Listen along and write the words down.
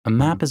A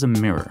map is a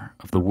mirror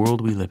of the world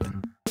we live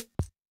in.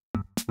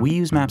 We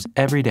use maps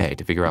every day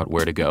to figure out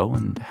where to go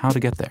and how to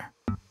get there.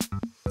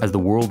 As the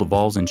world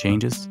evolves and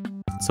changes,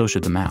 so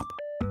should the map.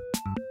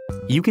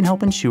 You can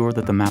help ensure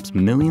that the maps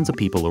millions of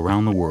people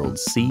around the world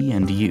see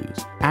and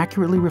use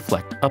accurately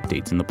reflect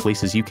updates in the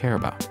places you care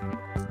about.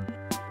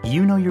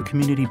 You know your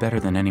community better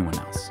than anyone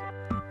else.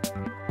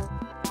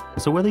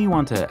 So whether you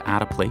want to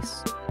add a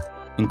place,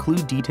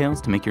 include details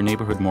to make your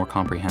neighborhood more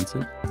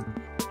comprehensive,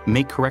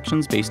 make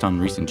corrections based on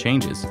recent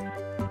changes,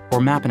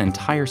 or map an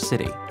entire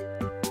city,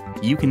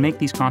 you can make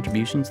these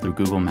contributions through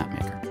Google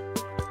Mapmaker.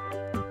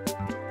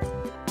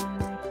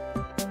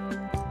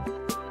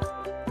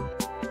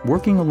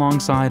 Working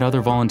alongside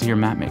other volunteer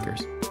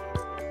mapmakers,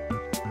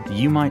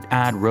 you might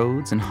add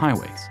roads and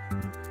highways,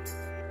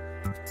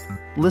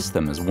 list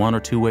them as one- or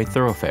two-way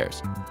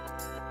thoroughfares,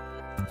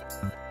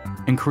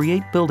 and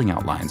create building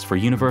outlines for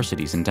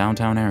universities in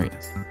downtown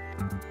areas.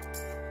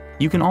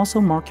 You can also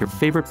mark your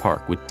favorite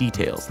park with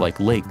details like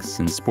lakes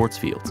and sports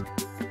fields.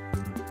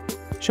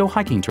 Show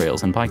hiking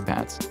trails and bike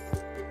paths.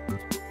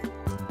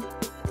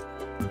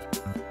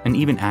 And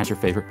even add your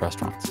favorite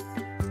restaurants.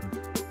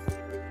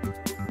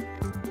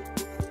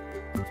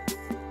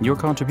 Your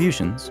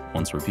contributions,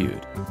 once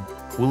reviewed,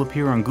 will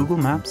appear on Google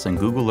Maps and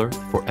Google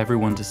Earth for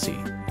everyone to see.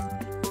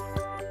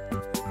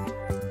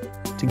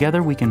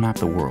 Together we can map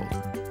the world.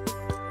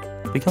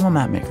 Become a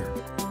mapmaker.